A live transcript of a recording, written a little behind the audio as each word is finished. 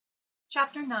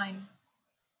Chapter 9.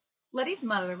 Letty's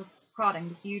mother was prodding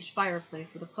the huge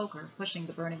fireplace with a poker, pushing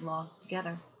the burning logs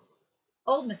together.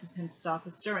 Old Mrs. Hempstock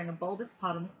was stirring a bulbous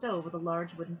pot on the stove with a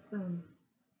large wooden spoon.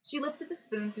 She lifted the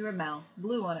spoon to her mouth,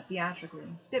 blew on it theatrically,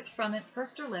 sipped from it,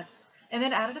 pursed her lips, and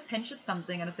then added a pinch of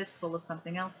something and a fistful of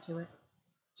something else to it.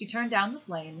 She turned down the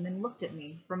flame and then looked at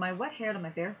me, from my wet hair to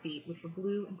my bare feet, which were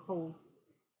blue and cold.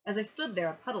 As I stood there,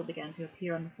 a puddle began to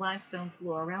appear on the flagstone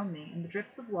floor around me, and the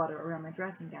drips of water around my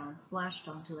dressing gown splashed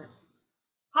onto it.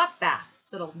 "Hot bath,"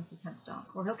 said old Mrs.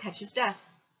 Hempstock, "or he'll catch his death."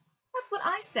 "That's what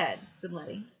I said," said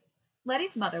Letty.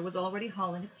 Letty's mother was already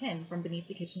hauling a tin from beneath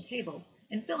the kitchen table,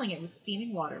 and filling it with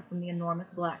steaming water from the enormous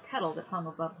black kettle that hung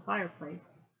above the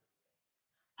fireplace.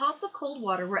 Pots of cold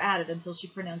water were added until she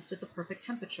pronounced it the perfect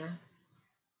temperature.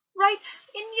 "Right,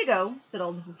 in you go," said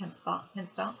old Mrs.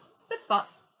 Hempstock. "Spit-spot."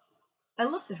 I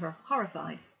looked at her,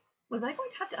 horrified. Was I going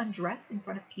to have to undress in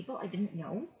front of people I didn't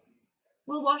know?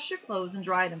 "We'll wash your clothes and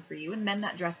dry them for you, and mend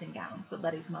that dressing gown," said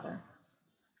Letty's mother.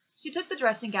 She took the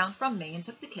dressing gown from me and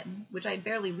took the kitten, which I had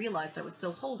barely realized I was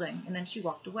still holding, and then she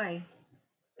walked away.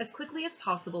 As quickly as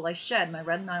possible I shed my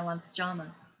red nylon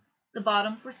pajamas. The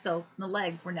bottoms were soaked, and the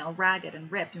legs were now ragged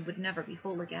and ripped and would never be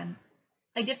whole again.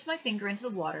 I dipped my finger into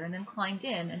the water and then climbed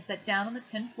in and sat down on the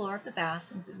tin floor of the bath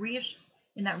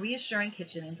in that reassuring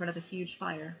kitchen in front of a huge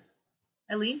fire.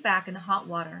 I leaned back in the hot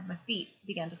water. My feet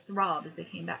began to throb as they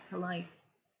came back to life.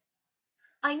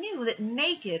 I knew that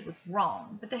naked was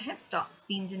wrong, but the Hempstocks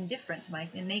seemed indifferent to my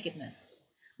nakedness.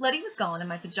 Letty was gone, and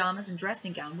my pajamas and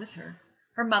dressing gown with her.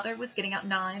 Her mother was getting out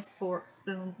knives, forks,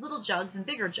 spoons, little jugs and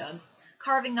bigger jugs,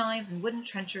 carving knives and wooden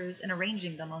trenchers, and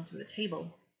arranging them onto the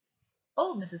table.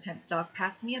 Old Mrs. Hempstock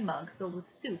passed me a mug filled with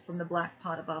soup from the black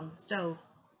pot above the stove.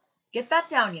 "Get that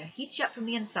down you. Heat you up from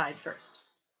the inside first."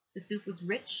 The soup was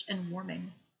rich and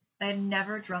warming. I had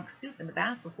never drunk soup in the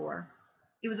bath before.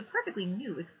 It was a perfectly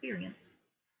new experience.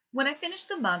 When I finished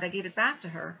the mug, I gave it back to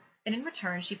her, and in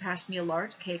return she passed me a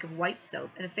large cake of white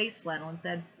soap and a face flannel and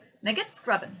said, "Now get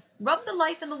scrubbing. Rub the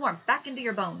life and the warmth back into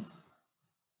your bones."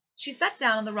 She sat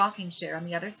down on the rocking chair on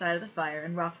the other side of the fire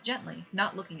and rocked gently,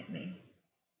 not looking at me.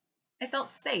 I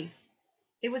felt safe.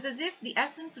 It was as if the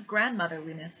essence of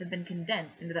grandmotherliness had been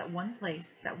condensed into that one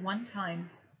place, that one time.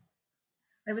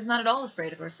 I was not at all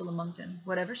afraid of Ursula Monkton,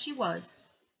 whatever she was.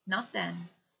 Not then.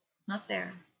 Not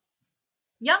there.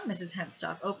 Young Mrs.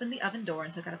 Hempstock opened the oven door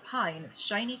and took out a pie in its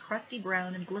shiny, crusty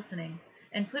brown and glistening,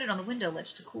 and put it on the window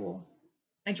ledge to cool.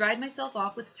 I dried myself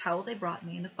off with the towel they brought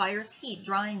me, and the fire's heat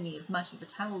drying me as much as the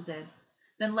towel did.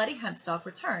 Then Letty Hempstock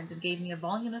returned and gave me a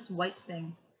voluminous white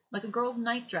thing, like a girl's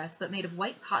nightdress, but made of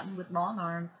white cotton with long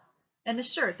arms, and the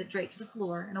shirt that draped to the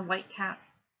floor, and a white cap.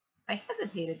 I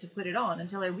hesitated to put it on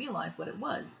until I realized what it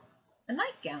was. A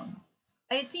nightgown.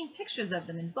 I had seen pictures of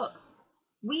them in books.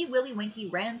 Wee Willie Winkie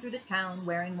ran through the town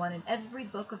wearing one in every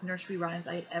book of nursery rhymes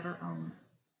I had ever owned.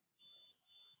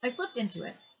 I slipped into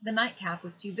it. The nightcap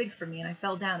was too big for me, and I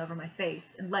fell down over my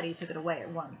face, and Letty took it away at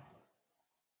once.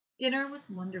 Dinner was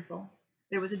wonderful.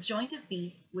 There was a joint of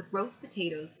beef with roast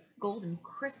potatoes, golden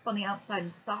crisp on the outside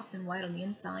and soft and white on the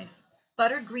inside.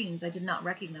 Buttered greens I did not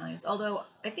recognize, although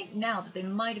I think now that they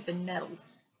might have been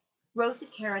nettles.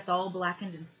 Roasted carrots all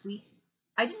blackened and sweet.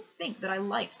 I didn't think that I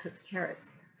liked cooked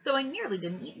carrots, so I nearly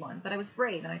didn't eat one, but I was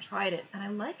brave and I tried it, and I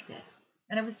liked it,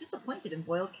 and I was disappointed in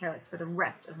boiled carrots for the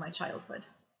rest of my childhood.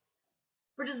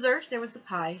 For dessert there was the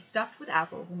pie, stuffed with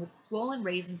apples and with swollen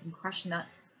raisins and crushed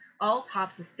nuts, all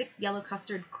topped with thick yellow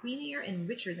custard, creamier and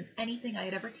richer than anything I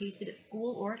had ever tasted at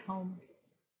school or at home.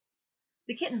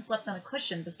 The kitten slept on a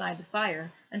cushion beside the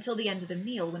fire until the end of the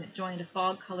meal, when it joined a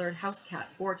fog-colored house cat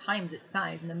 4 times its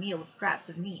size in a meal of scraps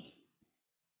of meat.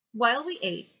 While we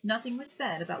ate, nothing was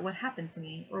said about what happened to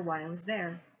me or why I was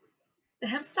there. The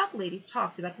Hempstock ladies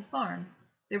talked about the farm.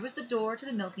 There was the door to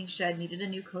the milking shed needed a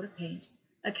new coat of paint,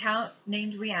 a cow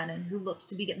named Rhiannon who looked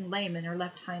to be getting lame in her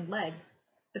left hind leg,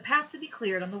 the path to be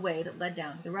cleared on the way that led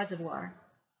down to the reservoir.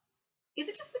 "Is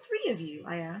it just the 3 of you?"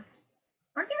 I asked.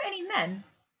 "Aren't there any men?"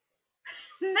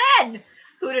 "Men!"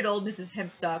 hooted old Mrs.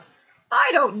 Hempstock. "I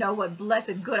don't know what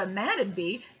blessed good a man'd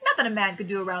be. Nothing a man could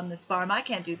do around this farm I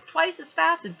can't do twice as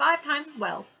fast and 5 times as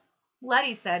well."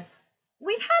 Letty said,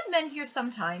 "We've had men here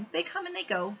sometimes. They come and they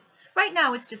go. Right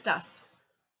now it's just us."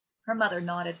 Her mother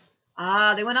nodded.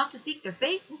 "Ah, they went off to seek their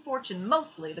fate and fortune,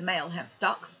 mostly the male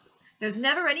Hempstocks. There's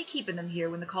never any keeping them here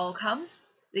when the call comes.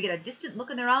 They get a distant look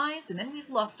in their eyes, and then we've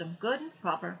lost 'em, good and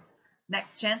proper.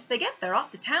 Next chance they get, they're off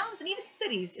to towns and even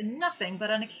cities, and nothing but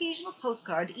an occasional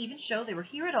postcard to even show they were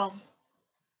here at all."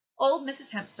 Old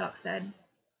Mrs. Hempstock said,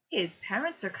 "His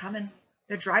parents are coming.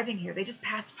 They're driving here. They just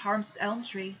passed Parm's elm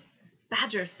tree.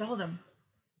 Badger saw them."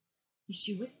 "Is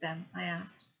she with them?" I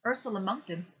asked. "Ursula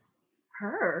Monkton?"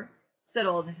 Her? Said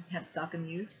old Mrs. Hempstock,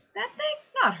 amused. That thing?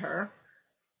 Not her.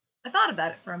 I thought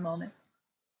about it for a moment.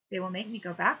 They will make me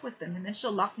go back with them, and then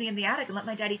she'll lock me in the attic and let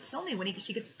my daddy kill me when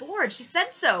she gets bored. She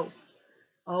said so.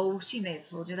 Oh, she may have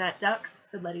told you that, Ducks,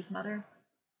 said Letty's mother.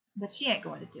 But she ain't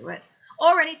going to do it,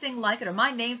 or anything like it, or my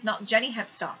name's not Jenny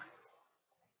Hempstock.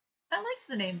 I liked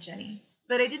the name Jenny,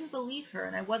 but I didn't believe her,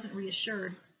 and I wasn't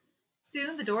reassured.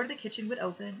 Soon the door to the kitchen would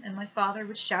open, and my father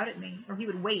would shout at me, or he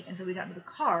would wait until we got into the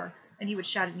car, and he would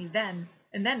shout at me then,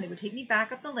 and then they would take me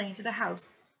back up the lane to the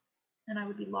house, and I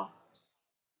would be lost.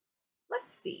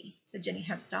 Let's see, said Jenny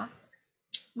Hempstock.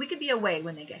 We could be away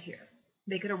when they get here.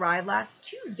 They could arrive last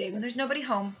Tuesday when there's nobody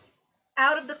home.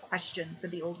 Out of the question,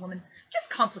 said the old woman. Just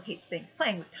complicates things,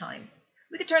 playing with time.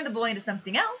 We could turn the boy into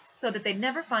something else, so that they'd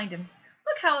never find him.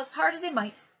 Look how hard they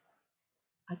might.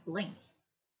 I blinked.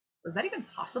 Was that even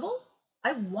possible?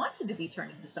 I wanted to be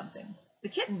turned into something. The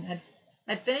kitten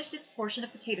had finished its portion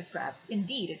of potato scraps.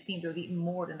 Indeed, it seemed to have eaten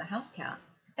more than the house cat.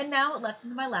 And now it leapt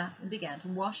into my lap and began to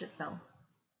wash itself.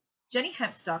 Jenny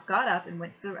Hempstock got up and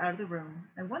went out of the room.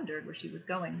 I wondered where she was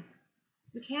going.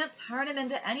 We can't turn him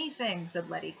into anything, said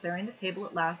Letty, clearing the table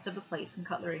at last of the plates and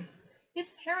cutlery. His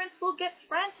parents will get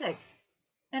frantic.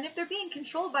 And if they're being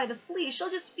controlled by the flea, she'll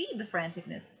just feed the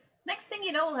franticness. Next thing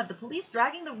you know, we'll have the police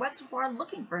dragging the reservoir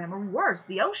looking for him, or worse,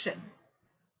 the ocean.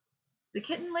 The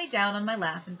kitten lay down on my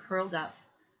lap and curled up,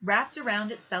 wrapped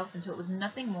around itself until it was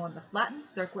nothing more than a flattened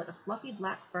circlet of fluffy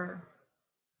black fur.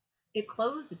 It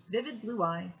closed its vivid blue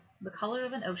eyes, the color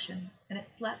of an ocean, and it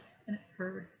slept and it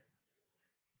purred.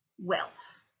 Well,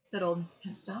 said old Mrs.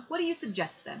 Hempstock, what do you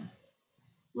suggest, then?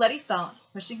 Letty thought,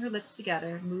 pushing her lips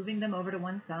together, moving them over to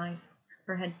one side.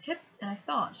 Her head tipped, and I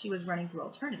thought she was running through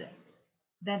alternatives.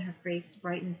 Then her face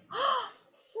brightened.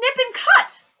 Snip and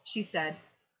cut, she said.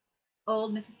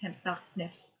 Old Mrs. Hempstock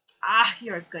sniffed. Ah,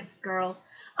 you're a good girl.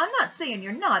 I'm not saying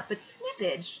you're not, but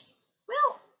snippage.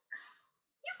 Well,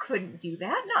 you couldn't do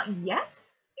that, not yet.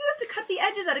 You have to cut the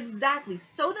edges out exactly,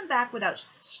 sew them back without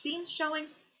seams showing.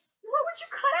 What would you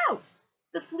cut out?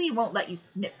 The flea won't let you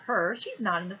snip her. She's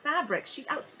not in the fabric. She's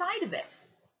outside of it.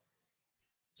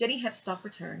 Jenny Hempstock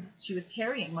returned. She was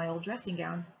carrying my old dressing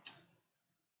gown.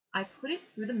 I put it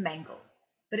through the mangle,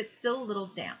 but it's still a little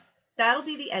damp. That'll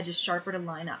be the edges sharper to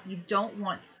line up. You don't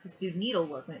want to do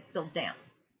needlework when it's still damp.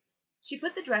 She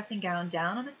put the dressing gown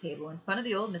down on the table in front of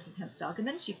the old Mrs. Hempstock, and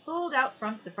then she pulled out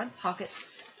from the front pocket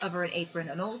of her apron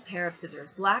an old pair of scissors,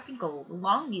 black and gold, a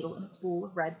long needle, and a spool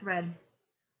of red thread.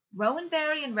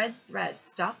 Rowanberry and red thread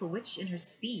stop a witch in her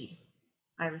speed,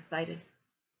 I recited.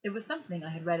 It was something I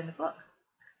had read in a book.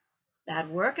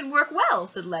 That'd work and work well,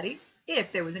 said Letty,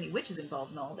 if there was any witches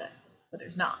involved in all this, but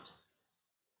there's not.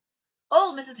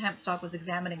 Old Mrs. Hempstock was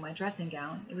examining my dressing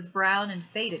gown. It was brown and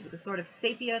faded with a sort of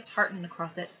sepia tartan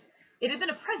across it. It had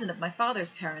been a present of my father's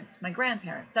parents, my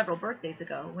grandparents, several birthdays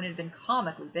ago, when it had been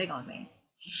comically big on me.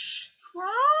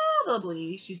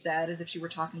 Probably, she said, as if she were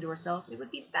talking to herself, it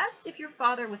would be best if your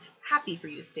father was happy for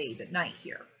you to stay the night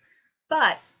here.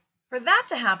 But for that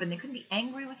to happen, they couldn't be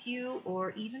angry with you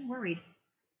or even worried.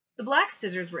 The black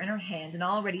scissors were in her hand and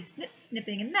already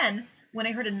snipping, and then, when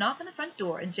I heard a knock on the front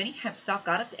door and Jenny Hempstock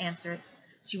got up to answer it,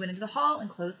 she went into the hall and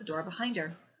closed the door behind her.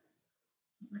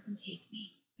 Don't let them take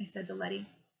me, I said to Letty.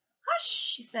 Hush,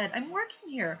 she said, I'm working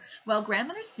here. While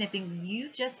grandmother's snipping, you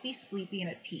just be sleepy and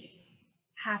at peace.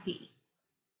 Happy.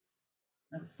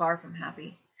 I was far from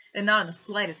happy, and not in the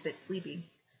slightest bit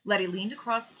sleepy. Letty leaned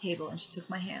across the table and she took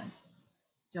my hand.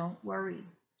 Don't worry,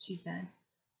 she said.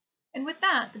 And with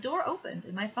that, the door opened,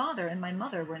 and my father and my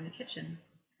mother were in the kitchen.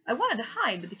 I wanted to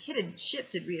hide, but the kitten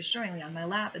shifted reassuringly on my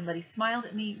lap, and Letty smiled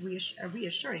at me, a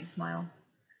reassuring smile.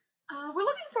 We're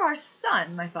looking for our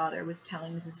son, my father was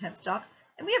telling Mrs. Hempstock,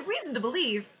 and we have reason to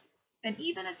believe. And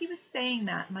even as he was saying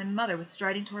that, my mother was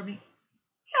striding toward me.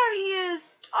 Here he is!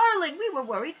 Darling, we were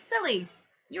worried silly.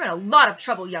 You're in a lot of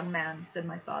trouble, young man, said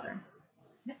my father.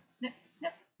 Snip, snip,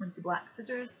 snip went the black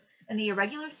scissors, and the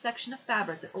irregular section of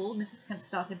fabric that old Mrs.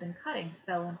 Hempstock had been cutting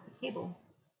fell onto the table.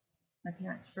 My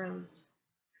parents froze.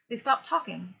 They stopped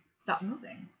talking, stopped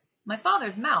moving. My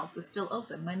father's mouth was still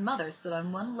open. My mother stood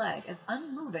on one leg, as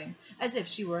unmoving as if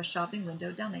she were a shopping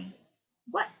window dummy.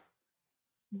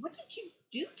 What did you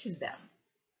do to them?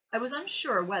 I was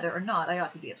unsure whether or not I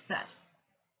ought to be upset.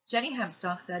 Jenny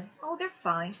Hempstock said, Oh, they're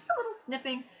fine, just a little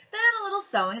snipping, then a little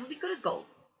sewing, it'll be good as gold.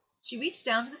 She reached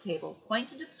down to the table,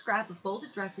 pointed to the scrap of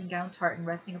folded dressing gown tartan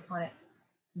resting upon it.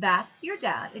 That's your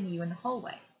dad and you in the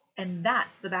hallway, and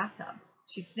that's the bathtub.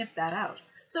 She sniffed that out.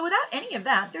 So without any of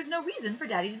that, there's no reason for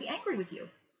Daddy to be angry with you.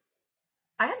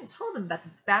 I hadn't told him about the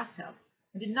bathtub,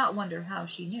 and did not wonder how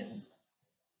she knew.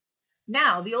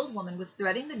 Now the old woman was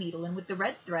threading the needle, and with the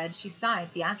red thread she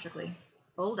sighed theatrically.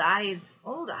 old eyes,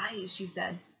 she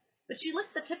said. But she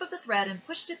licked the tip of the thread and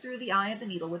pushed it through the eye of the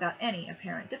needle without any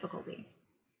apparent difficulty.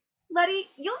 Letty,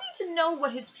 you'll need to know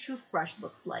what his toothbrush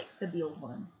looks like, said the old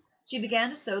woman. She began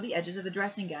to sew the edges of the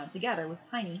dressing gown together with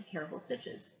tiny, careful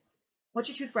stitches. What's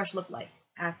your toothbrush look like?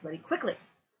 Asked Letty quickly.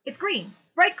 It's green,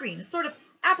 bright green, sort of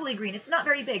appley green. It's not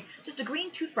very big, just a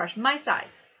green toothbrush, my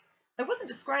size. I wasn't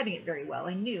describing it very well,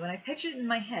 I knew, and I pictured it in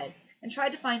my head and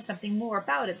tried to find something more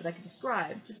about it that I could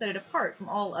describe to set it apart from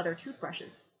all other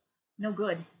toothbrushes. No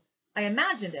good. I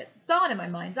imagined it, saw it in my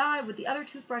mind's eye, with the other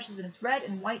toothbrushes in its red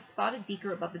and white spotted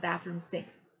beaker above the bathroom sink.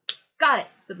 Got it,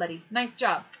 said Letty. Nice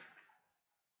job.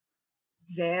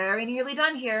 Very nearly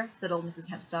done here, said old Mrs.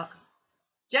 Hempstock.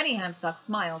 Jenny Hempstock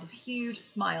smiled, a huge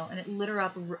smile, and it lit her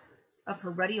up her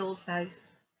ruddy old face.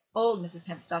 Old Mrs.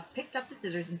 Hempstock picked up the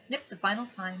scissors and snipped the final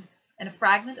time, and a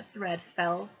fragment of thread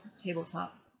fell to the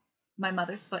tabletop. My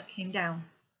mother's foot came down.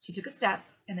 She took a step,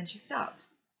 and then she stopped.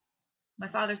 My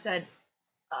father said,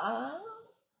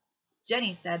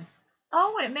 Jenny said,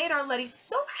 Oh, and it made our Letty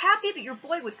so happy that your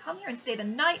boy would come here and stay the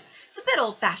night. It's a bit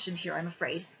old-fashioned here, I'm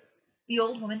afraid. The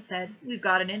old woman said, We've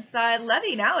got an inside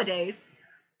levee nowadays.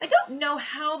 I don't know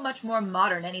how much more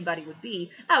modern anybody would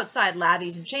be. Outside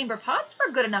lavies and chamber pots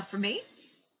were good enough for me.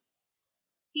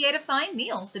 He ate a fine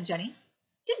meal, said Jenny.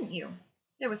 Didn't you?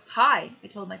 There was pie, I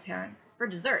told my parents, for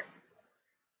dessert.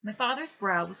 My father's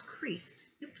brow was creased.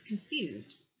 He looked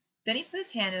confused. Then he put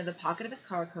his hand into the pocket of his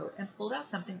car coat and pulled out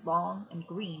something long and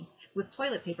green with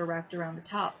toilet paper wrapped around the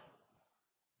top.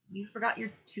 You forgot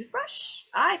your toothbrush?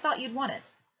 I thought you'd want it.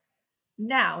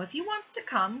 Now, if he wants to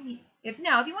come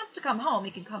home,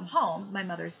 he can come home, my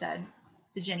mother said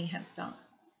to Jenny Hempstock.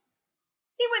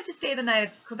 He went to stay the night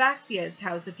at Kovacia's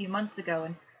house a few months ago,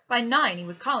 and by 9 he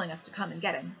was calling us to come and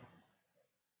get him.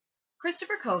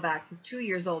 Christopher Kovacs was 2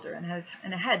 years older and had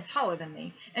a head taller than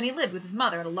me, and he lived with his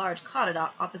mother in a large cottage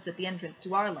opposite the entrance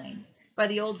to our lane, by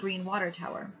the old green water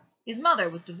tower. His mother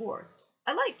was divorced.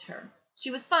 I liked her. She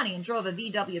was funny and drove a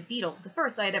VW Beetle, the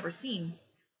first I had ever seen.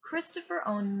 Christopher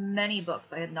owned many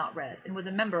books I had not read, and was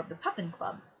a member of the Puffin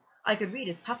Club. I could read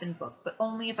his Puffin books, but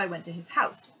only if I went to his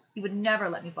house. He would never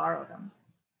let me borrow them.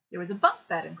 There was a bunk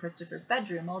bed in Christopher's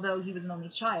bedroom, although he was an only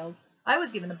child. I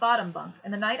was given the bottom bunk,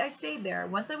 and the night I stayed there,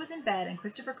 once I was in bed and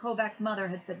Christopher Kovacs' mother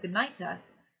had said good night to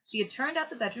us, she had turned out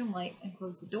the bedroom light and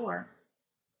closed the door.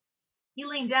 He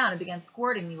lay down and began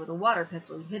squirting me with a water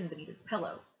pistol he'd hidden beneath his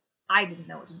pillow. I didn't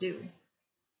know what to do.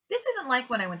 This isn't like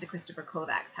when I went to Christopher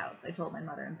Kovacs' house, I told my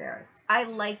mother, embarrassed. I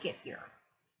like it here.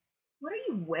 What are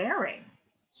you wearing?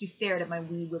 She stared at my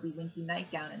wee willy winky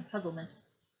nightgown in puzzlement.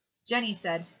 Jenny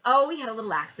said, Oh, he had a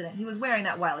little accident. He was wearing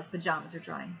that while his pajamas are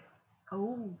drying.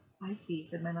 Oh, I see,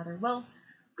 said my mother. Well,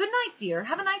 good night, dear.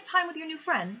 Have a nice time with your new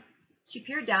friend. She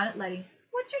peered down at Letty.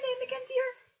 What's your name again, dear?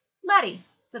 Letty,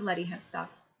 said Letty Hempstock.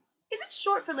 Is it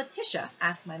short for Letitia?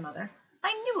 Asked my mother.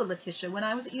 I knew a Letitia when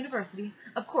I was at university.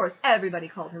 Of course, everybody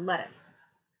called her Lettuce.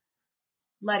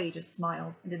 Letty just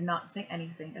smiled and did not say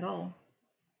anything at all.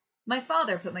 My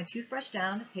father put my toothbrush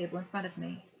down on the table in front of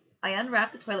me. I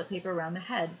unwrapped the toilet paper around the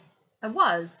head. I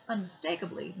was,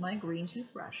 unmistakably, my green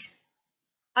toothbrush.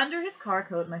 Under his car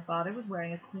coat, my father was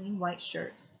wearing a clean white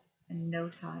shirt and no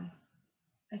tie.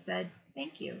 I said,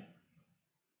 Thank you.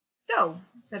 So,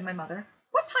 said my mother,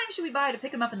 what time should we buy to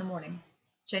pick him up in the morning?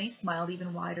 Jenny smiled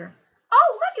even wider.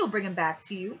 Oh, Letty'll bring him back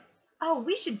to you. Oh,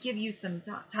 we should give you some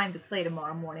time to play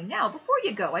tomorrow morning. Now, before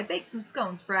you go, I baked some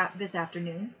scones for this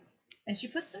afternoon. And she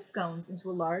put some scones into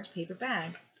a large paper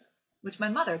bag, which my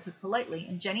mother took politely,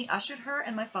 and Jenny ushered her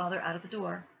and my father out of the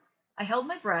door. I held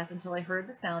my breath until I heard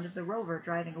the sound of the rover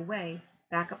driving away,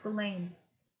 back up the lane.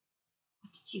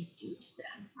 What did you do to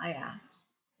them? I asked.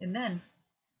 And then,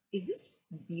 is this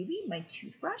really my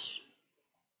toothbrush?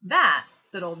 That,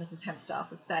 said old Mrs. Hempstock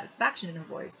with satisfaction in her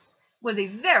voice, was a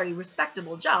very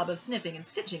respectable job of snipping and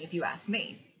stitching, if you ask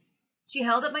me. She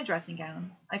held up my dressing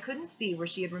gown. I couldn't see where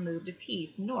she had removed a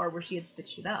piece, nor where she had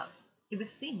stitched it up. It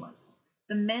was seamless,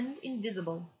 the mend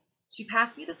invisible. She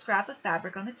passed me the scrap of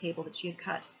fabric on the table that she had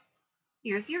cut.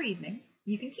 Here's your evening.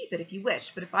 You can keep it if you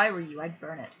wish, but if I were you, I'd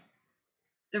burn it.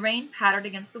 The rain pattered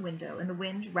against the window, and the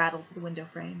wind rattled to the window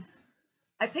frames.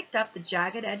 I picked up the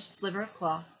jagged-edged sliver of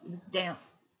cloth. It was damp.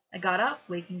 I got up,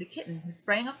 waking the kitten, who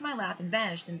sprang off my lap and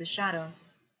vanished into the shadows.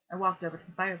 I walked over to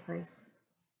the fireplace.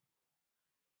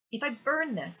 If I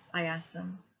burn this, I asked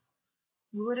them,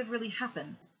 will it have really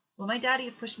happened? Will my daddy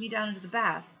have pushed me down into the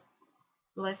bath?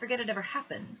 Will I forget it ever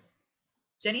happened?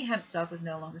 Jenny Hempstock was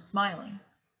no longer smiling.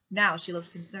 Now she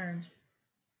looked concerned.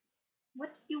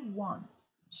 What do you want?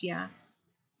 She asked.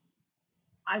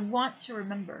 I want to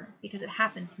remember, because it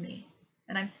happened to me,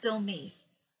 and I'm still me.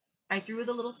 I threw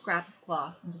the little scrap of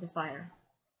cloth into the fire.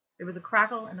 There was a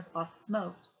crackle and the cloth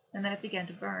smoked, and then it began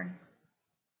to burn.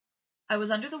 I was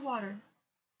under the water.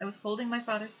 I was holding my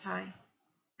father's tie.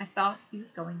 I thought he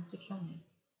was going to kill me.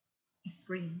 I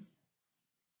screamed.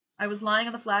 I was lying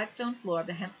on the flagstone floor of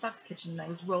the Hempstock's kitchen, and I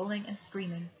was rolling and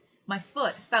screaming. My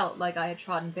foot felt like I had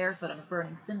trodden barefoot on a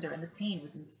burning cinder, and the pain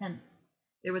was intense.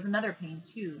 There was another pain,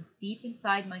 too, deep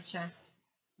inside my chest.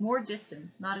 More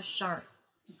distant, not as sharp.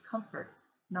 Discomfort,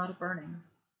 not a burning.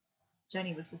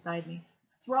 Jenny was beside me.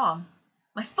 What's wrong?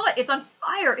 My foot! It's on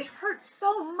fire! It hurts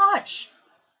so much!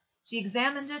 She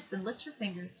examined it, then licked her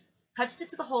fingers, touched it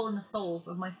to the hole in the sole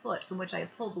of my foot from which I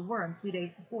had pulled the worm 2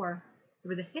 days before. There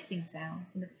was a hissing sound,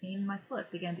 and the pain in my foot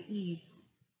began to ease.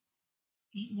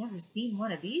 "Ain't never seen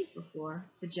one of these before,"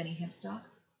 said Jenny Hempstock.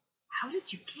 "How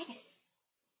did you get it?"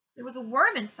 "There was a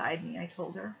worm inside me," I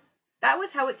told her. "That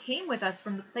was how it came with us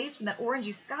from the place from that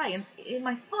orangey sky, and in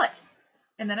my foot."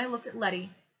 And then I looked at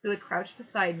Letty, who had crouched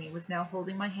beside me and was now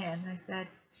holding my hand, and I said,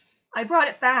 "I brought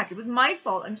it back. It was my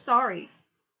fault. I'm sorry."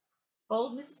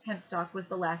 Old Mrs. Hempstock was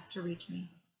the last to reach me.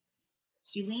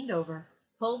 She leaned over,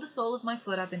 pulled the sole of my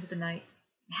foot up into the night.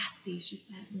 "Nasty," she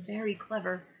said, "and very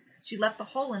clever. She left the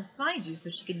hole inside you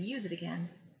so she could use it again.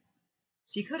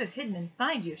 She could have hidden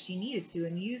inside you if she needed to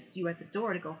and used you at the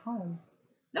door to go home.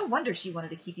 No wonder she wanted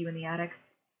to keep you in the attic.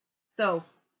 So,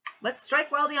 let's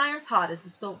strike while the iron's hot, as the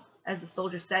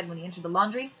soldier said when he entered the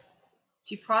laundry."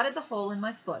 She prodded the hole in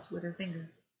my foot with her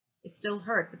finger. It still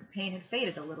hurt, but the pain had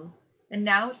faded a little, and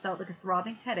now it felt like a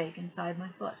throbbing headache inside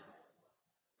my foot.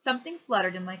 Something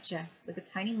fluttered in my chest, like a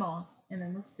tiny moth, and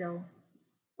then was still.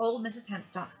 Old Mrs.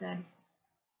 Hempstock said,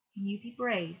 "Can you be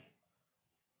brave?"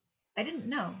 I didn't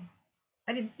know.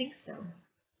 I didn't think so.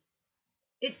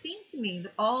 It seemed to me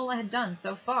that all I had done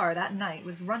so far that night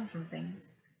was run from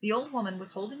things. The old woman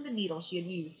was holding the needle she had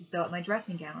used to sew at my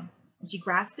dressing gown, and she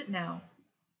grasped it now,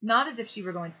 not as if she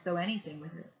were going to sew anything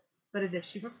with it, but as if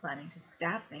she were planning to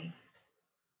stab me.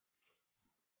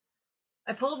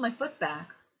 I pulled my foot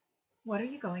back. "What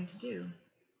are you going to do?"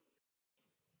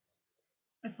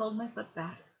 I pulled my foot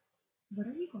back. "What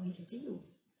are you going to do?"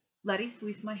 Letty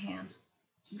squeezed my hand.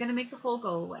 "She's going to make the hole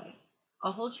go away.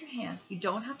 I'll hold your hand. You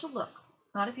don't have to look,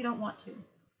 not if you don't want to."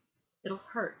 "It'll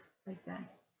hurt," I said.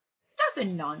 "Stuff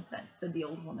and nonsense," said the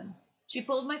old woman. She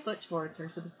pulled my foot towards her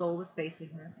so the sole was facing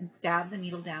her, and stabbed the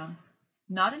needle down.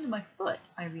 Not into my foot,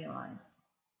 I realized,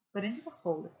 but into the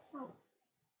hole itself.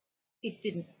 It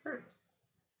didn't hurt.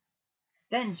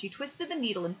 Then she twisted the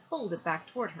needle and pulled it back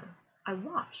toward her. I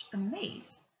watched,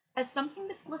 amazed, as something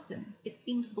that glistened, it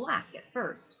seemed black at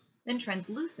first, then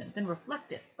translucent, then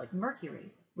reflective, like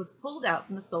mercury, was pulled out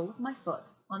from the sole of my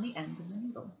foot on the end of the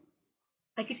needle.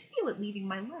 I could feel it leaving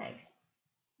my leg.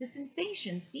 The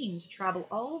sensation seemed to travel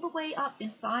all the way up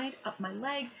inside, up my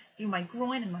leg, through my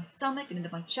groin and my stomach and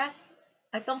into my chest.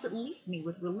 I felt it leave me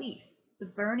with relief. The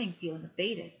burning feeling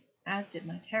abated, as did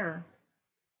my terror.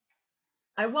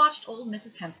 I watched old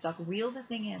Mrs. Hempstock reel the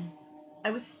thing in. I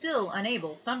was still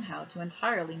unable, somehow, to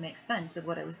entirely make sense of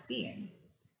what I was seeing.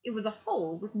 It was a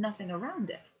hole with nothing around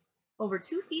it, over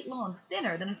 2 feet long,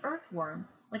 thinner than an earthworm,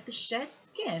 like the shed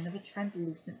skin of a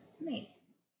translucent snake.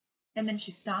 And then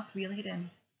she stopped reeling it in.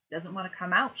 "Doesn't want to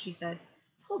come out," she said.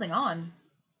 "It's holding on."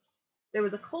 There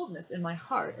was a coldness in my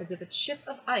heart, as if a chip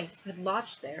of ice had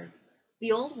lodged there.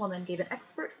 The old woman gave an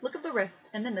expert flick of the wrist,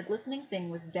 and then the glistening thing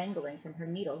was dangling from her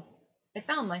needle. I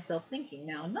found myself thinking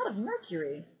now, not of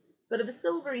mercury, but of the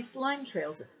silvery slime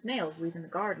trails that snails leave in the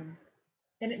garden,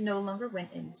 and it no longer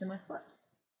went into my foot.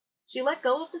 She let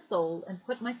go of the sole and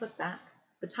put my foot back.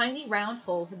 The tiny round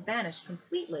hole had vanished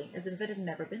completely, as if it had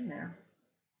never been there.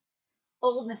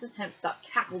 Old Mrs. Hempstock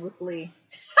cackled with glee.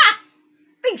 "Ha!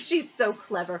 Thinks she's so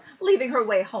clever, leaving her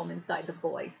way home inside the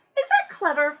boy. Is that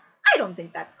clever? I don't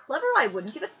think that's clever. I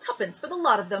wouldn't give a tuppence for the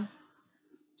lot of them."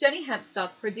 Jenny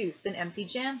Hempstock produced an empty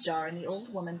jam jar, and the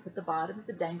old woman put the bottom of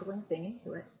the dangling thing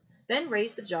into it, then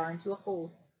raised the jar into a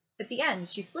hole. At the end,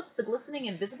 she slipped the glistening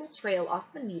invisible trail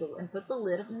off the needle and put the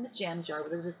lid in the jam jar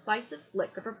with a decisive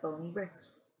flick of her bony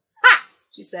wrist. "Ha!"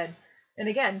 she said, and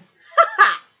again, "Ha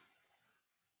ha!"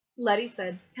 Letty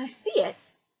said, "Can I see it?"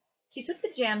 She took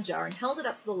the jam jar and held it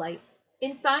up to the light.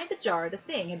 Inside the jar, the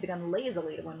thing had begun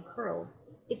lazily to uncurl.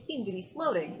 It seemed to be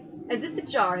floating, as if the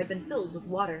jar had been filled with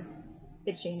water.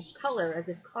 It changed color, as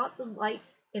if caught the light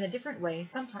in a different way,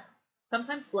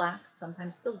 sometimes black,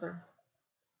 sometimes silver.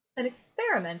 An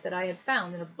experiment that I had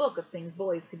found in a book of things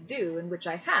boys could do, and which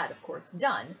I had, of course,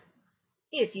 done.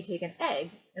 If you take an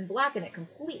egg and blacken it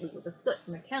completely with the soot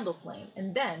from a candle flame,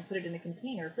 and then put it in a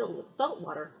container filled with salt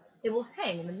water, it will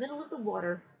hang in the middle of the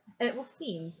water, and it will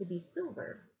seem to be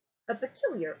silver, a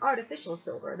peculiar artificial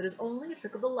silver that is only a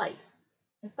trick of the light.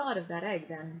 I thought of that egg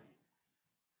then.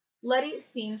 Letty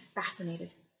seemed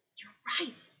fascinated. "You're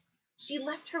right. She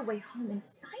left her way home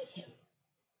inside him.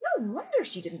 No wonder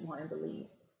she didn't want him to leave."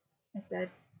 I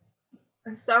said,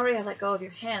 "I'm sorry I let go of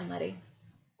your hand, Letty."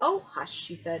 "Oh, hush,"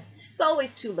 she said. "It's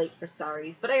always too late for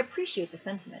sorries, but I appreciate the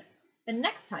sentiment. And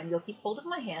next time you'll keep hold of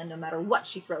my hand no matter what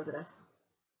she throws at us."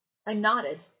 I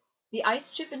nodded. The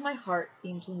ice chip in my heart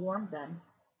seemed to warm then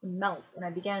and melt, and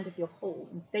I began to feel whole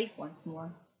and safe once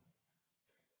more.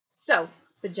 "So,"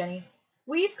 said Jenny,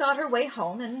 "we've got her way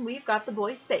home, and we've got the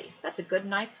boy safe. That's a good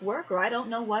night's work, or I don't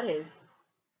know what is."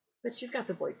 "But she's got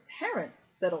the boy's parents,"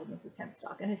 said old Mrs.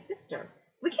 Hemstock, "and his sister.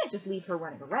 We can't just leave her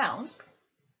running around.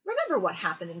 Remember what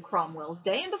happened in Cromwell's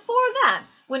day, and before that,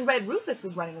 when Red Rufus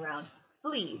was running around.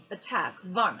 Fleas attack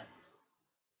varmints."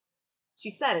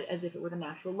 She said it as if it were the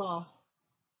natural law.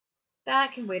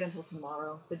 "That can wait until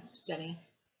tomorrow," said Jenny.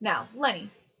 "Now,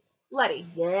 Letty,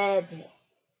 yeah.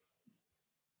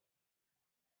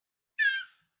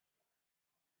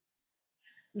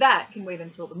 That can wait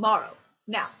until tomorrow.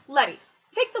 Now, Letty,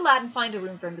 take the lad and find a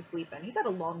room for him to sleep in. He's had a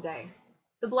long day."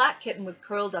 The black kitten was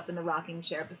curled up in the rocking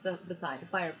chair beside the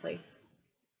fireplace.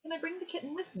 "Can I bring the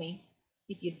kitten with me?"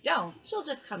 "If you don't, she'll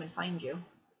just come and find you."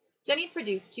 Jenny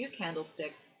produced 2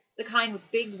 candlesticks, the kind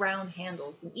with big round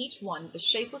handles, and each one with a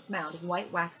shapeless mound of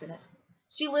white wax in it.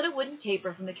 She lit a wooden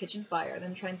taper from the kitchen fire,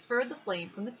 then transferred the flame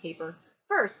from the taper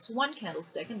first to one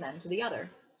candlestick and then to the other.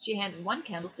 She handed one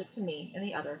candlestick to me and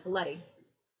the other to Letty.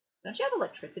 "Don't you have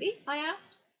electricity?" I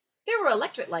asked. There were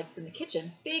electric lights in the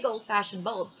kitchen, big old-fashioned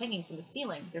bulbs hanging from the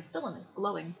ceiling, their filaments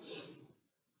glowing.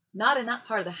 "Not in that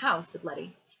part of the house," said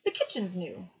Letty. "The kitchen's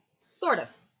new. Sort of.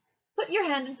 Put your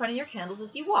hand in front of your candles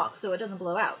as you walk, so it doesn't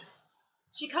blow out."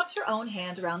 She cupped her own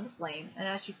hand around the flame, and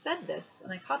as she said this,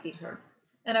 and I copied her,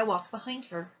 and I walked behind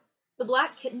her, the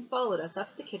black kitten followed us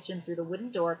up the kitchen through the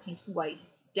wooden door painted white,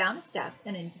 down a step,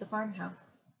 and into the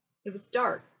farmhouse. It was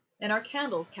dark, and our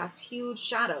candles cast huge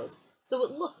shadows, so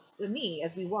it looked to me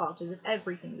as we walked as if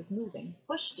everything was moving,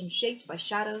 pushed and shaped by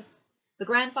shadows. The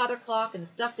grandfather clock and the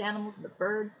stuffed animals and the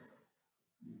birds.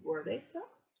 Were they stuffed?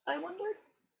 I wondered.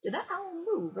 Did that owl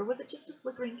move, or was it just a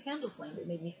flickering candle flame that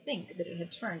made me think that it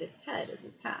had turned its head as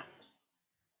we passed?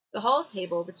 The hall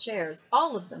table, the chairs,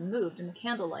 all of them moved in the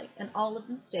candlelight, and all of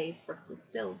them stayed perfectly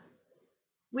still.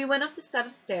 We went up the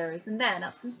 7th stairs, and then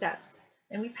up some steps,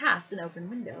 and we passed an open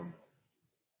window.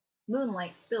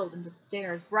 Moonlight spilled into the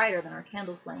stairs, brighter than our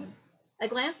candle flames. I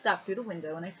glanced up through the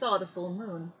window, and I saw the full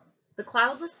moon. The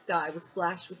cloudless sky was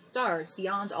splashed with stars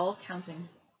beyond all counting.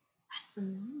 "That's the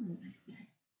moon," I said.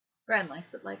 "Gran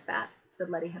likes it like that," said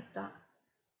Letty Hemstock.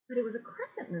 "But it was a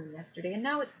crescent moon yesterday, and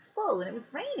now it's full, and it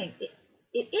was raining.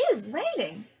 It is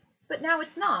raining, but now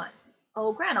it's not.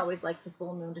 Oh, Gran always likes the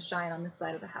full moon to shine on this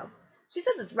side of the house. She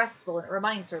says it's restful, and it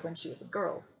reminds her when she was a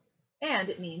girl. And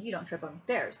it means you don't trip on the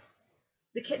stairs."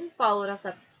 The kitten followed us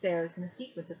up the stairs in a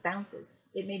sequence of bounces.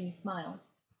 It made me smile.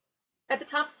 At the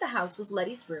top of the house was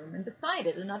Letty's room, and beside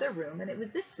it another room, and it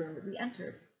was this room that we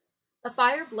entered. A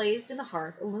fire blazed in the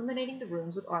hearth, illuminating the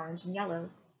rooms with orange and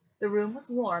yellows. The room was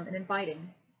warm and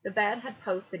inviting. The bed had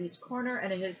posts at each corner,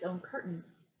 and it had its own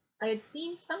curtains. I had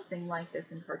seen something like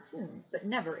this in cartoons, but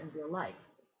never in real life.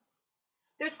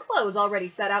 "There's clothes already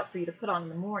set out for you to put on in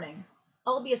the morning.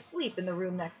 I'll be asleep in the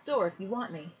room next door if you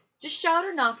want me. Just shout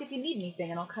or knock if you need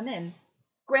anything, and I'll come in.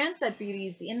 Gran said for you to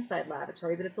use the inside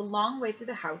lavatory, but it's a long way through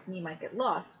the house, and you might get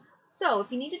lost. So,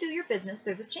 if you need to do your business,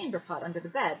 there's a chamber pot under the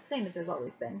bed, same as there's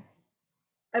always been."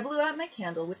 I blew out my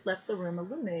candle, which left the room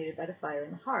illuminated by the fire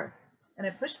in the hearth, and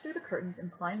I pushed through the curtains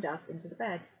and climbed up into the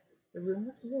bed. The room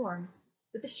was warm,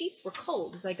 but the sheets were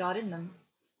cold as I got in them.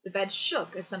 The bed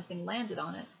shook as something landed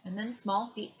on it, and then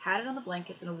small feet patted on the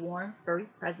blankets, and a warm, furry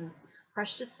presence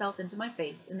crushed itself into my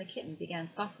face, and the kitten began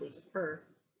softly to purr.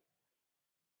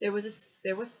 There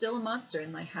was still a monster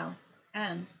in my house,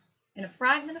 and, in a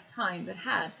fragment of time that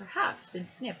had, perhaps, been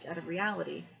snipped out of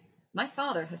reality, my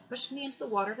father had pushed me into the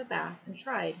water of the bath and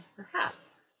tried,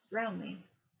 perhaps, to drown me.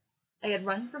 I had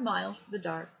run for miles through the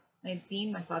dark. I had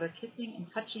seen my father kissing and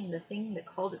touching the thing that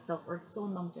called itself Earthsoul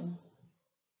Mountain.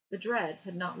 The dread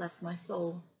had not left my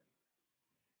soul.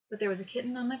 But there was a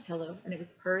kitten on my pillow, and it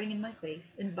was purring in my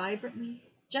face, and vibrantly,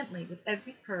 gently, with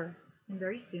every purr, and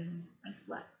very soon I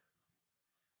slept.